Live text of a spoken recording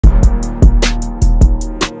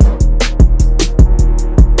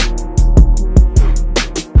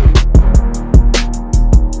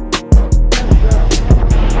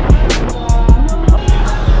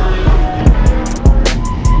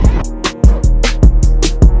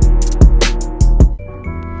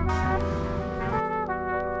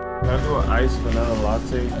vanilla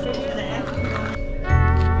latte.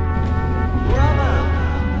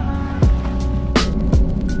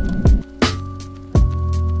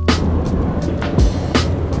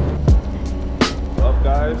 What up,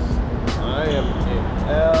 guys? I am in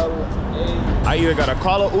LA. I either gotta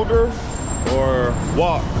call an Uber or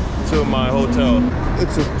walk to my hotel.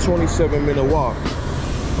 It's a 27-minute walk.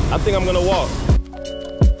 I think I'm gonna walk.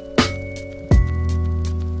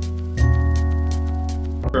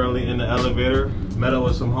 Currently in the elevator, met up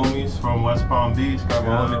with some homies from West Palm Beach. Got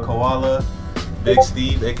my homie Koala, Big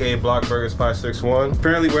Steve, aka Blockburgers 561.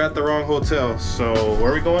 Apparently we're at the wrong hotel, so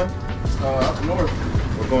where are we going? Up north.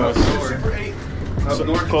 We're going Super 8.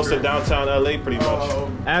 so close to downtown LA pretty much.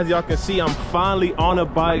 As y'all can see, I'm finally on a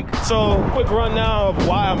bike. So quick rundown of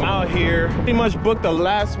why I'm out here. Pretty much booked a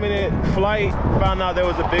last minute flight. Found out there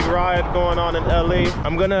was a big ride going on in LA.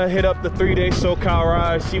 I'm gonna hit up the 3-day SoCal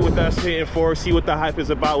ride, see what that's hitting for, see what the hype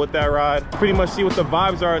is about with that ride. Pretty much see what the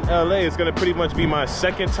vibes are in LA. It's gonna pretty much be my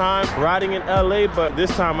second time riding in LA, but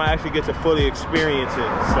this time I actually get to fully experience it.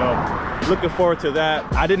 So looking forward to that.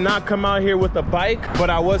 I did not come out here with a bike,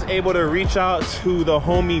 but I was able to reach out to the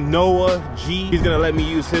homie Noah G. He's gonna let me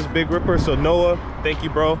use his Big Ripper. So Noah, thank you,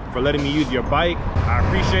 bro, for letting me use your bike. I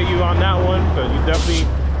appreciate you on that one, because you definitely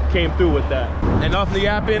came through with that. And off the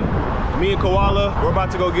yapping, me and Koala, we're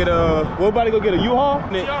about to go get a U-Haul?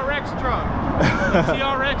 TRX truck.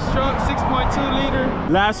 TRX truck, 6.2 liter.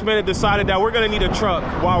 Last minute decided that we're gonna need a truck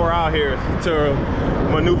while we're out here to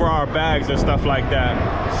maneuver our bags and stuff like that.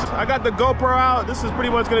 I got the GoPro out. This is pretty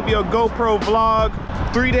much gonna be a GoPro vlog.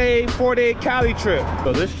 3-day, 4-day Cali trip.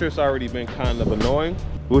 So this trip's already been kind of annoying.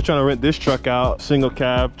 We were trying to rent this truck out, single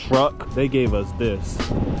cab truck. They gave us this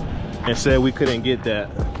and said we couldn't get that.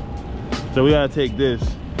 So we gotta take this.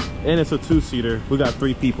 And it's a 2-seater. We got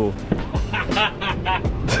 3 people.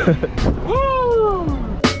 Woo!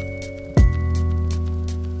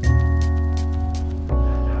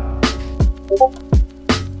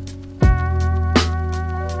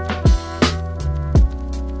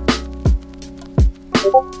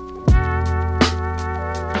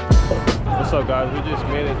 What's up, guys? We just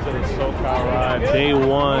made it to the SoCal ride. Day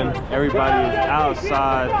 1. Everybody is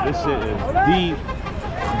outside. This shit is deep.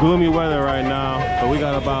 Gloomy weather right now, but we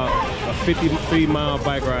got about a 53-mile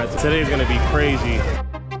bike ride. Today's gonna be crazy.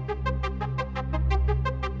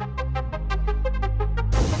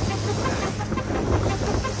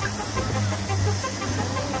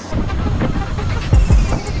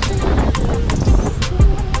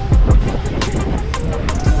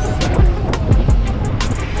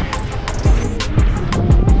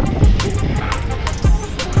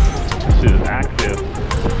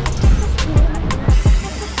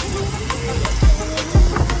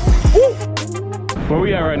 Where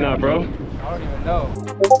we at right now, bro? I don't even know.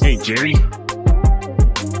 Hey, Jerry.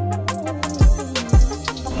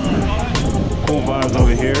 Cool vibes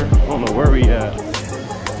over here. I don't know where we at.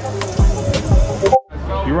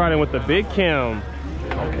 You're riding with the big cam.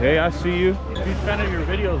 Okay, I see you. Huge fan of your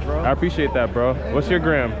videos, bro. I appreciate that, bro. What's your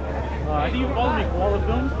gram? I think you follow me, Koala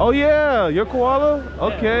Films. Oh yeah, you're Koala?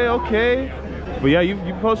 Okay, okay. But yeah, you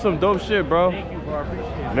post some dope shit, bro. Thank you, bro. I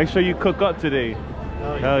appreciate it. Make sure you cook up today.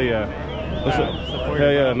 Hell yeah. What's up?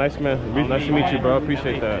 Hell yeah, nice man. Nice to meet you, bro.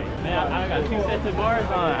 Appreciate that. Man, I got 2 sets of bars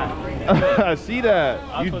on. I see that.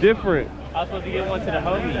 You different. I was supposed to get one to the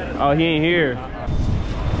homie. Oh, he ain't here.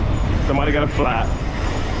 Somebody got a flat.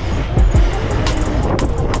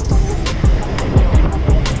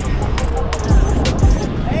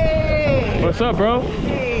 Hey! What's up, bro?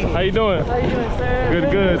 Hey! How you doing? How you doing, sir? Good,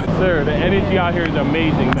 good, sir. The energy out here is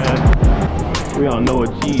amazing, man. We all know a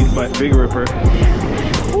G is my Big Ripper.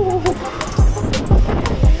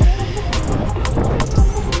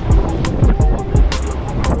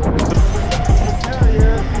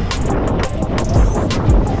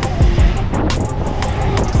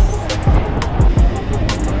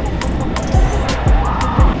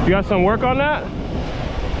 You got some work on that?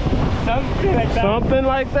 Something like that. Something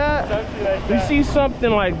like that? Something like We that. see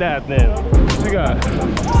something like that then. What you got?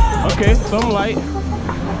 Okay, some light.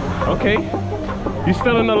 Okay. You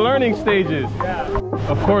still in the learning stages? Yeah.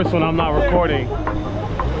 Of course when I'm not recording.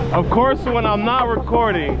 Of course when I'm not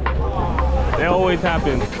recording. It always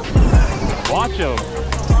happens. Watch him.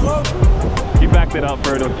 You backed it up,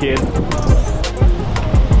 Birdo kid.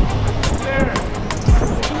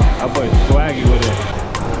 That boy's swaggy with it.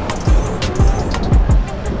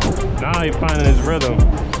 Now he's finding his rhythm.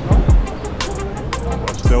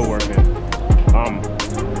 Still working. Bam.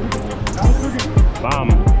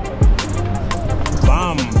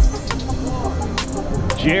 Bam.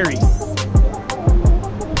 Jerry.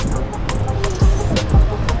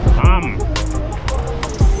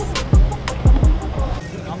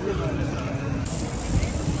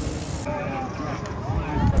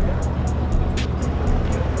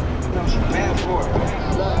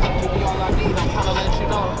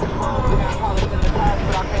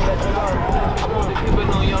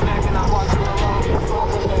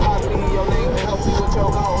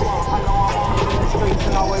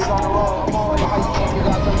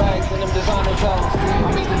 one of those.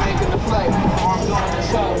 I'm either making the play or I'm doing the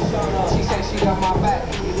show. She said she got my back,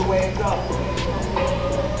 either way it goes.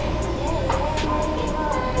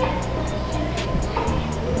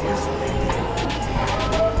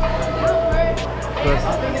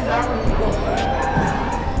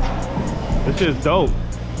 This shit's dope.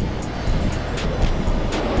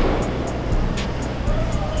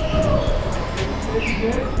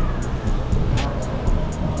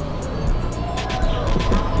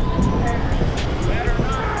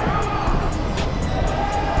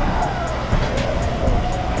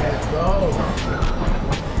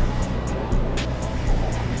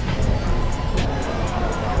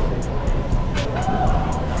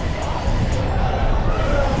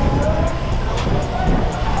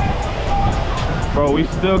 Bro, we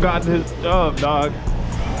still got this stuff, dog.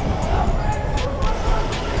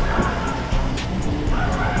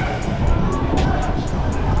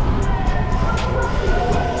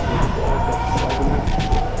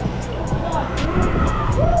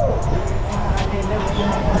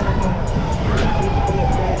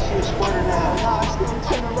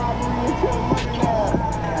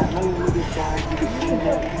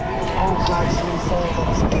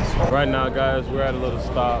 Right now, guys, we're at a little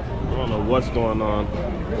stop. I don't know what's going on.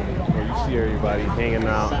 You see everybody hanging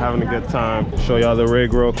out, having a good time. Show y'all the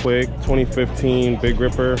rig real quick. 2015 Big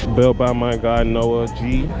Ripper, built by my guy Noah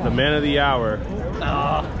G, the man of the hour.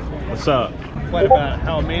 What's up? What about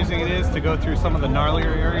how amazing it is to go through some of the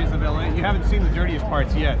gnarlier areas of LA? You haven't seen the dirtiest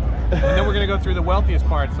parts yet. And then we're gonna go through the wealthiest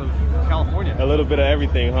parts of California. A little bit of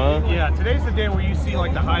everything, huh? Yeah, today's the day where you see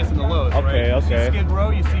like the highs and the lows, right? Okay, okay. You see Skid Row,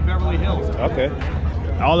 you see Beverly Hills. Okay.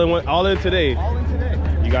 All in one, all in today. All in today.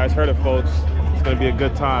 You guys heard it, folks. It's gonna be a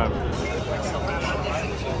good time.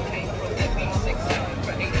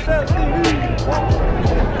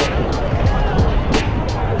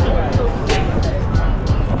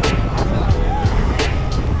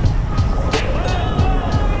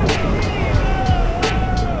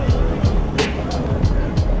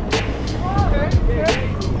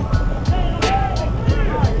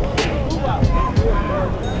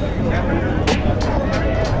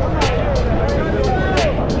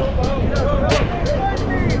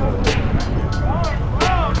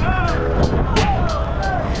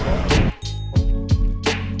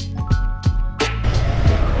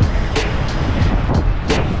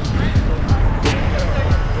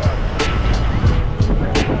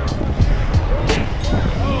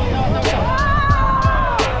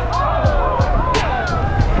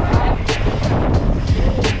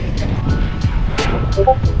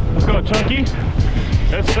 Let's go, Chunky.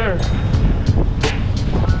 Yes, sir.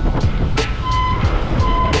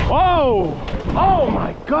 Oh! Oh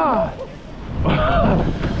my God!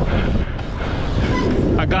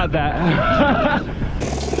 I got that.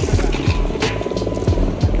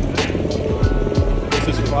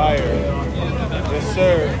 This is fire. Yes,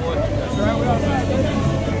 sir.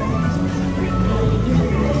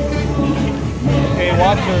 Okay,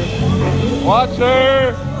 watch her. Watch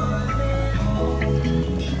her!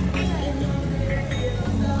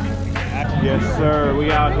 Yes, sir.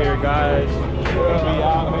 We out here, guys. We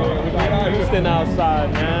out here. We got Houston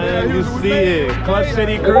outside, man. You see it. Clutch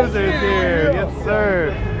City Cruisers here. Yes,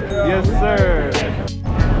 sir. Yes, sir.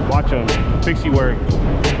 Watch them. Fixie work.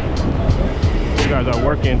 You guys are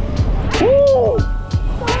working. Woo!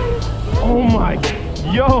 Oh my.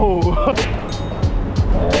 Yo.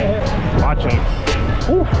 Watch them.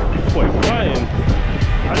 Ooh. Boy, flying.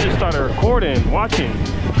 I just started recording, watching.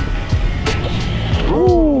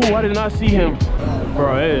 Ooh, I did not see him.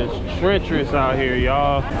 Bro, it is treacherous out here,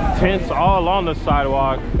 y'all. Tents all on the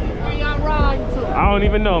sidewalk. Where y'all riding to? I don't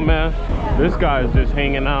even know, man. This guy is just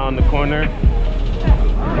hanging out on the corner.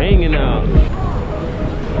 Hanging out.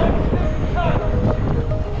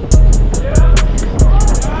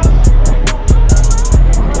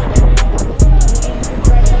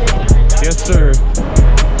 Yes, sir.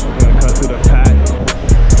 I'm gonna cut through the pack.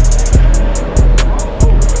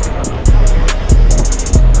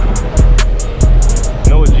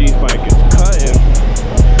 Noah G's bike is cutting.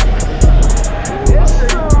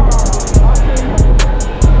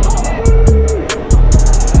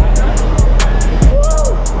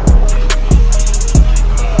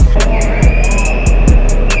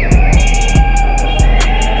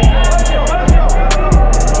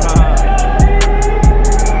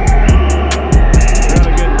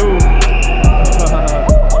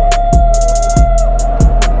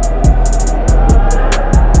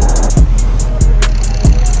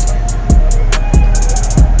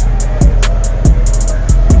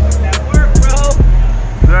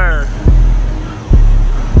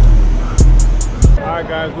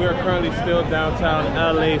 Guys, we are currently still downtown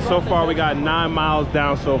LA. LA. So far, we got 9 miles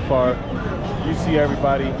down so far. You see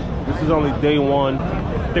everybody. This is only day 1.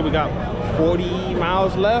 I think we got 40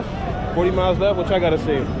 miles left. 40 miles left. What y'all gotta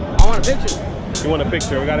say? I want a picture. You want a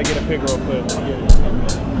picture? We gotta get a pic real quick. Yeah.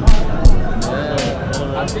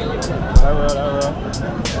 I'll see you. That real.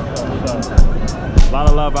 A lot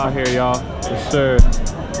of love out here, y'all. Yes, sir.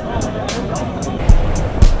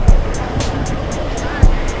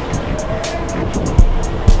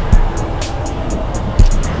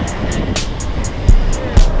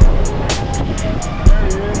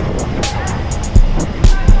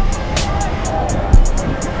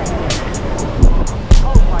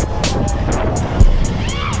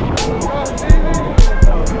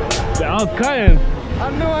 I'm cutting.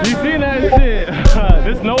 You seen that shit?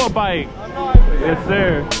 This Noah bike. Yes,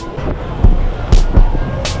 sir.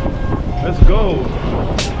 Let's go.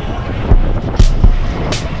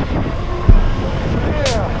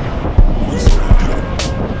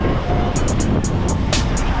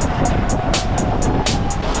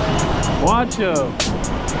 Watch him.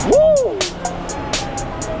 Woo!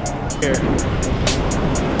 Here.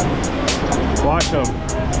 Watch him.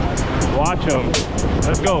 Watch him.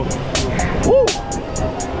 Let's go. Woo!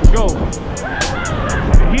 Let's go.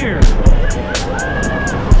 Here.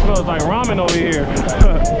 Smells like ramen over here.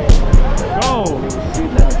 Go.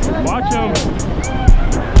 Watch him.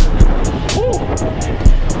 Woo!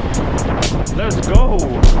 Let's go.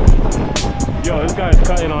 Yo, this guy's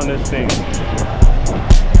cutting on this thing.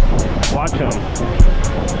 Watch him.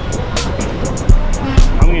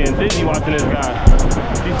 I'm getting dizzy watching this guy.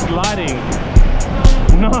 He's sliding.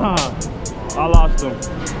 Nah, I lost him.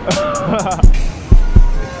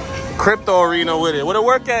 Crypto arena with it. Where it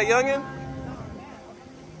work at, youngin?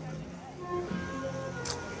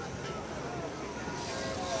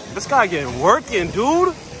 This guy getting working,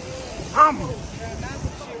 dude.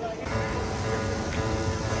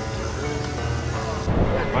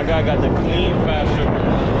 My guy got the clean fashion.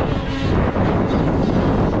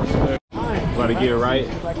 About to get right.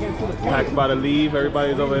 Pack's about to leave.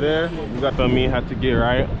 Everybody's over there. You got to me have to get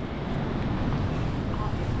right.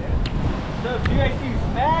 So, you guys see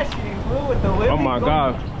smashing blue with the Wheelies? Oh my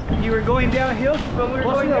God. You were going downhill, but we were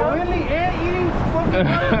going down. Wheelie and eating fucking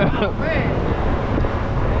oh, man.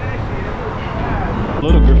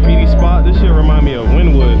 Little graffiti spot. This shit remind me of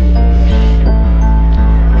Wynwood.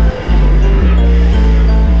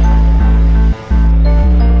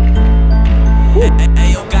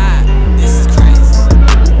 Hey, yo, God, this is crazy.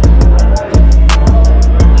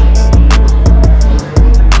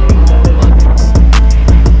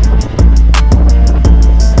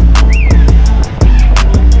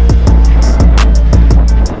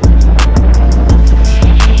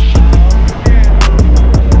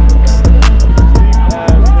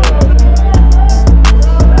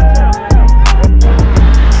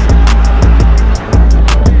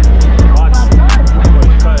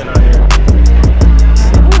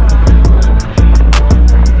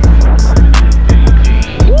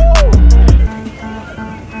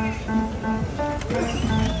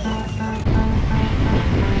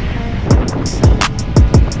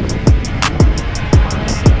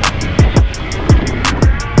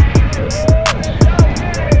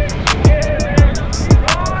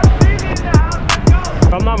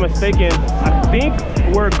 If I'm not mistaken, I think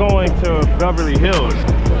we're going to Beverly Hills.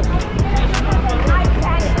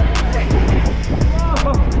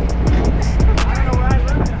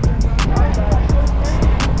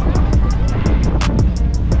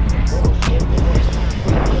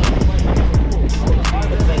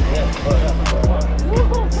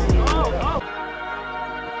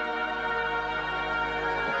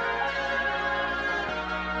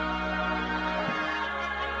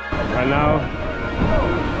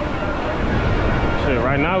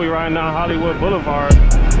 Right now we riding down Hollywood Boulevard.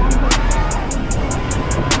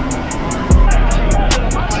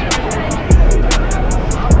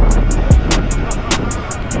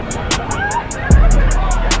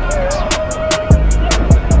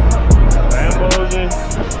 Lambos and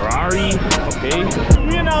Ferrari, okay.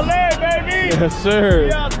 We in LA, baby! Yes, sir.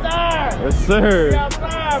 We outside! Yes, sir. We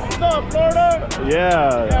outside! What's up, Florida?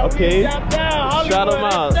 Yeah, okay. Shout them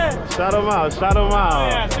out. That's Shout them out. Shout them out.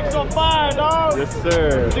 Yeah, 605, dog. Yes,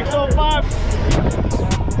 sir. 605.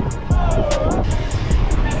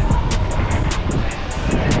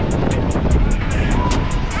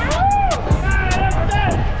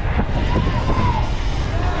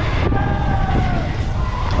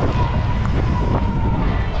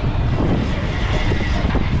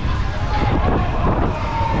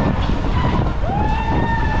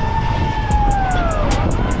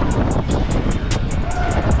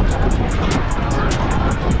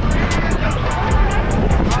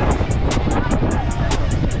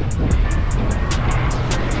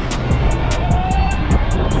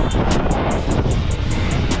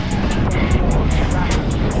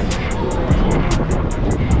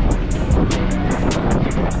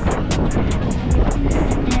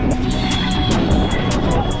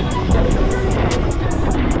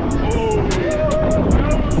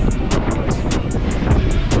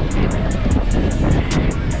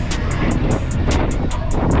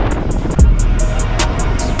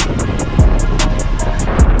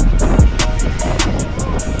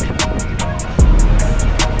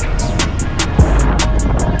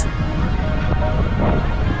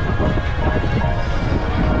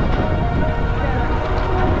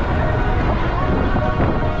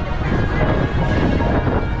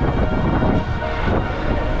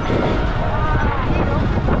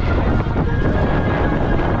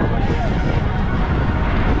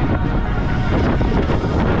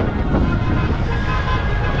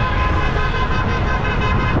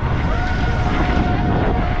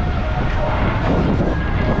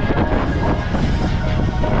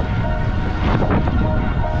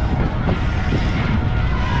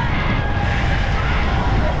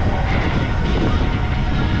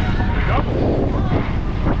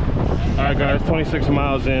 right, guys, 26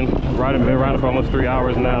 miles in. Been riding for almost 3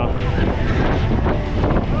 hours now.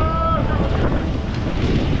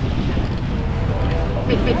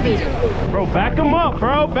 Bro, back him up,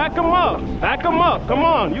 bro. Back him up. Back him up. Come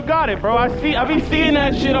on, you got it, bro. I be seeing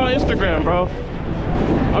that shit on Instagram, bro.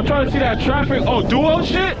 I'm trying to see that traffic. Oh, duo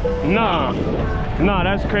shit? Nah,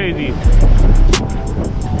 that's crazy.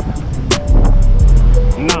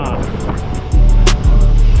 Nah.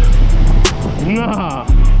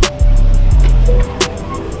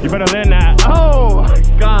 You better than that. Oh my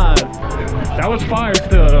God. That was fire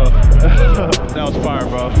still though. That was fire,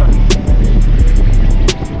 bro.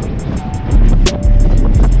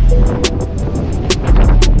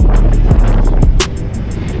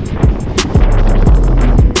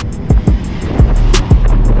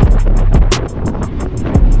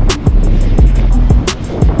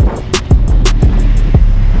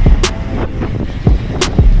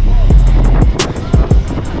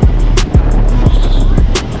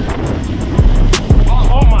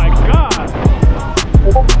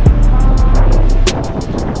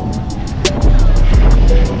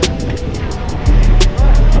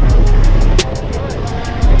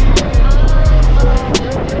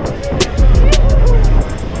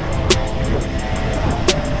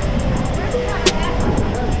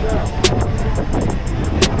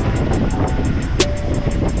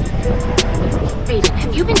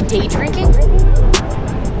 Have you been day drinking?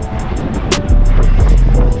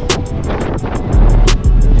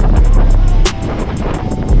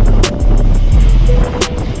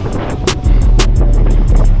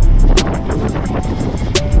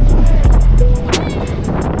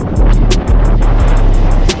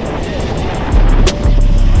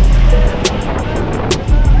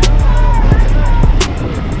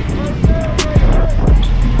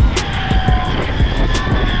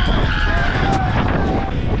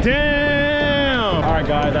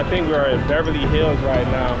 I think we're in Beverly Hills right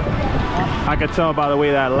now. I could tell by the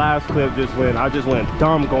way that last clip just went. I just went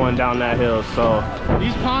dumb going down that hill, so.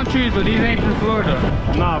 These palm trees, but these ain't from Florida.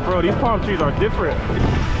 Nah, bro, these palm trees are different.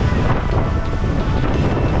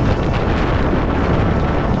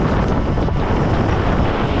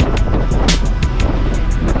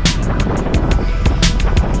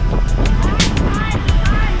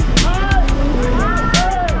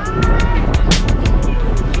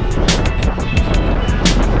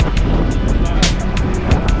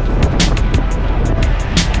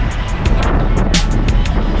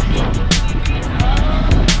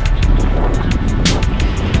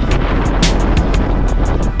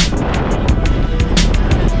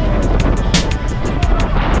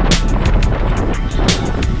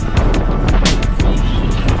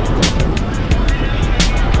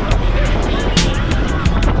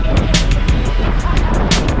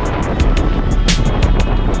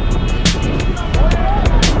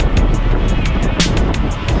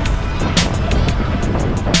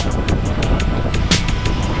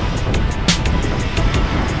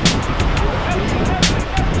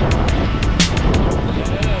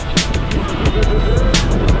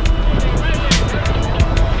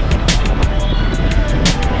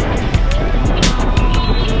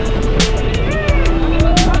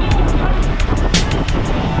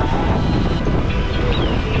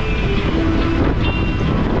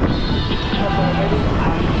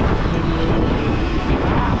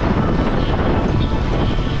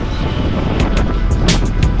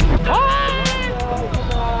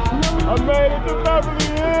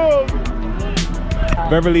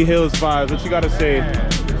 Beverly Hills vibes. What you gotta say?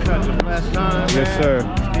 Such a blessed time, Yes, man. sir.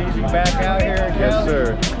 Easy back out here in Yes, Cali.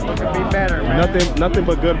 sir. It could be better, man. Nothing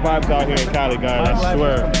but good vibes out here in Cali, guys. I Life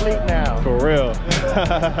swear. is complete now. For real.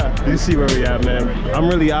 You see where we at, man. I'm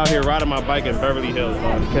really out here riding my bike in Beverly Hills,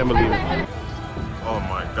 man. Can't believe it. Oh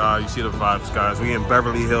my God, you see the vibes, guys. We in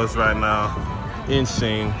Beverly Hills right now.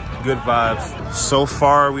 Insane. Good vibes. So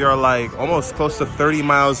far, we are like almost close to 30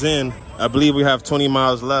 miles in. I believe we have 20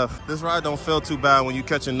 miles left. This ride don't feel too bad when you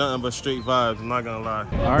catching nothing but straight vibes, I'm not gonna lie.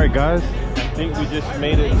 All right, guys. I think we just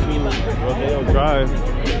made it to Rodeo Drive.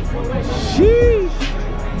 Sheesh.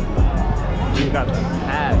 We got the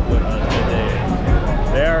pad with us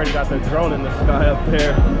today. They already got the drone in the sky up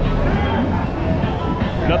there.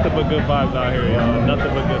 Nothing but good vibes out here, y'all.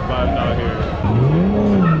 Nothing but good vibes out here.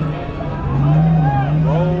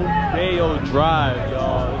 Rodeo Drive,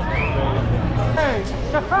 y'all.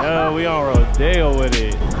 Yo, we on Rodeo with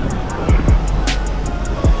it.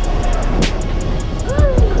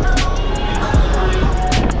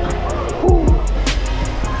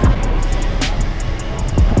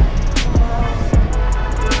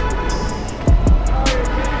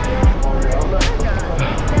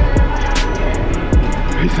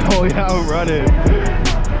 He's always out running.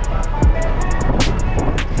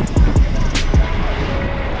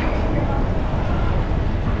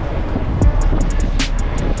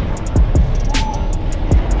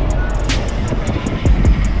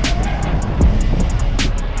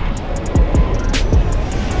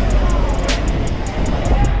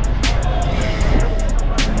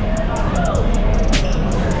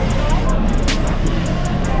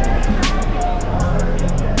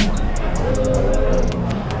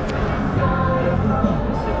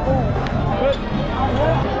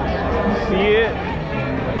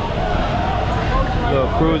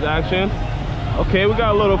 Cruise action. Okay, we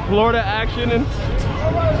got a little Florida action and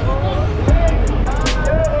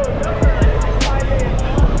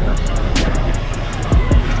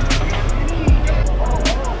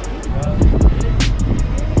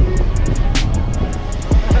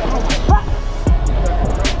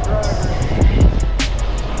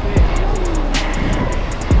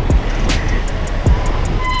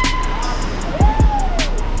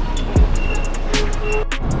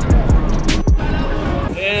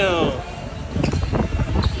damn.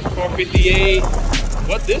 458.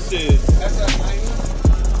 What this is?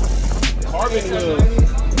 Carbon wheels.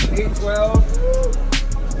 812.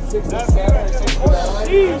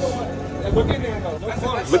 67. Look in there though. No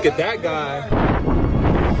fun. Look at that guy.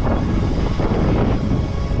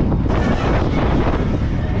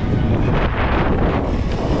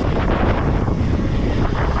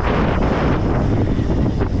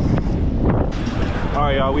 All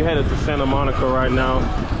right, y'all, we headed to Santa Monica right now.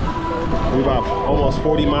 We're about almost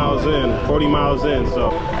 40 miles in,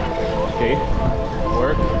 so, okay,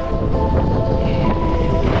 work.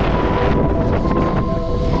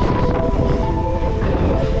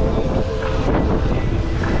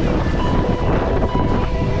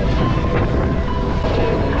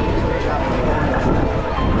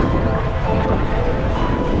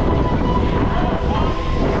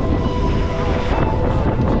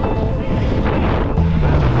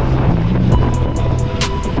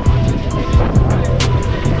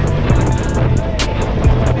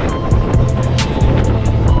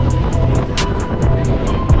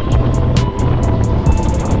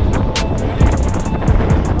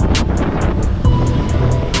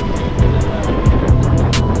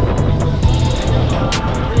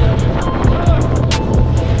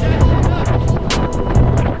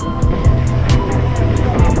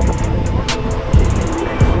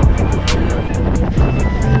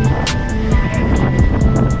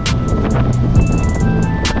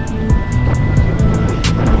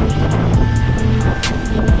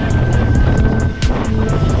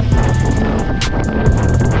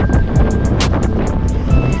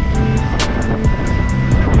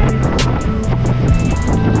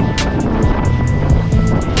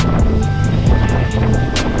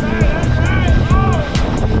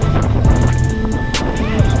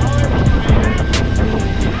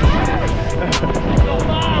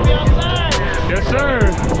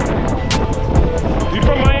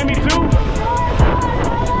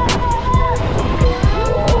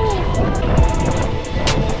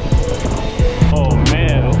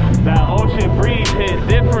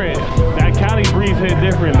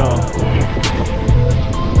 Different though.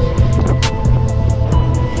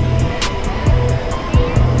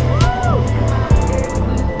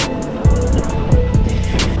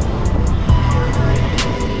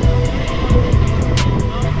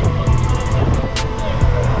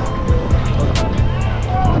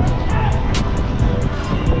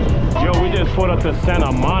 Yo, we just pulled up to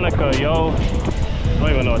Santa Monica, yo. I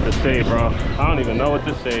don't even know what to say, bro. I don't even know what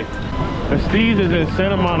to say. The Steez is in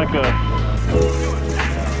Santa Monica.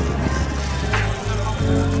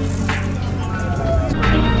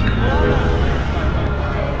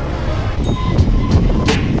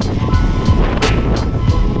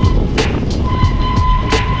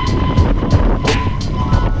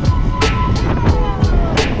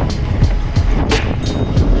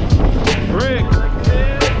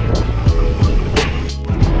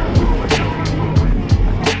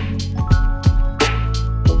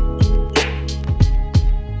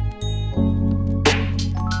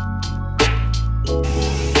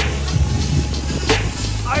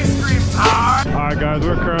 Alright guys,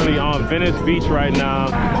 we're currently on Venice Beach right now.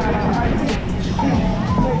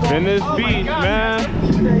 Venice Beach, man.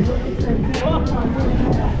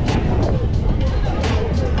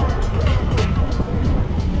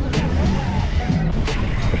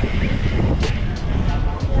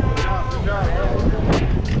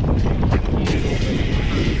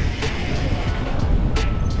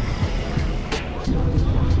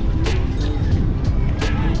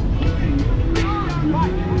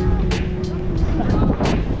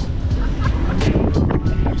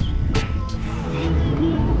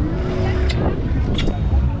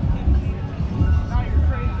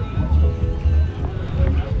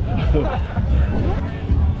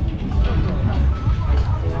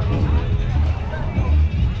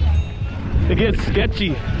 It gets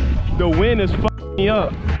sketchy. The wind is fucking me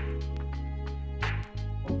up.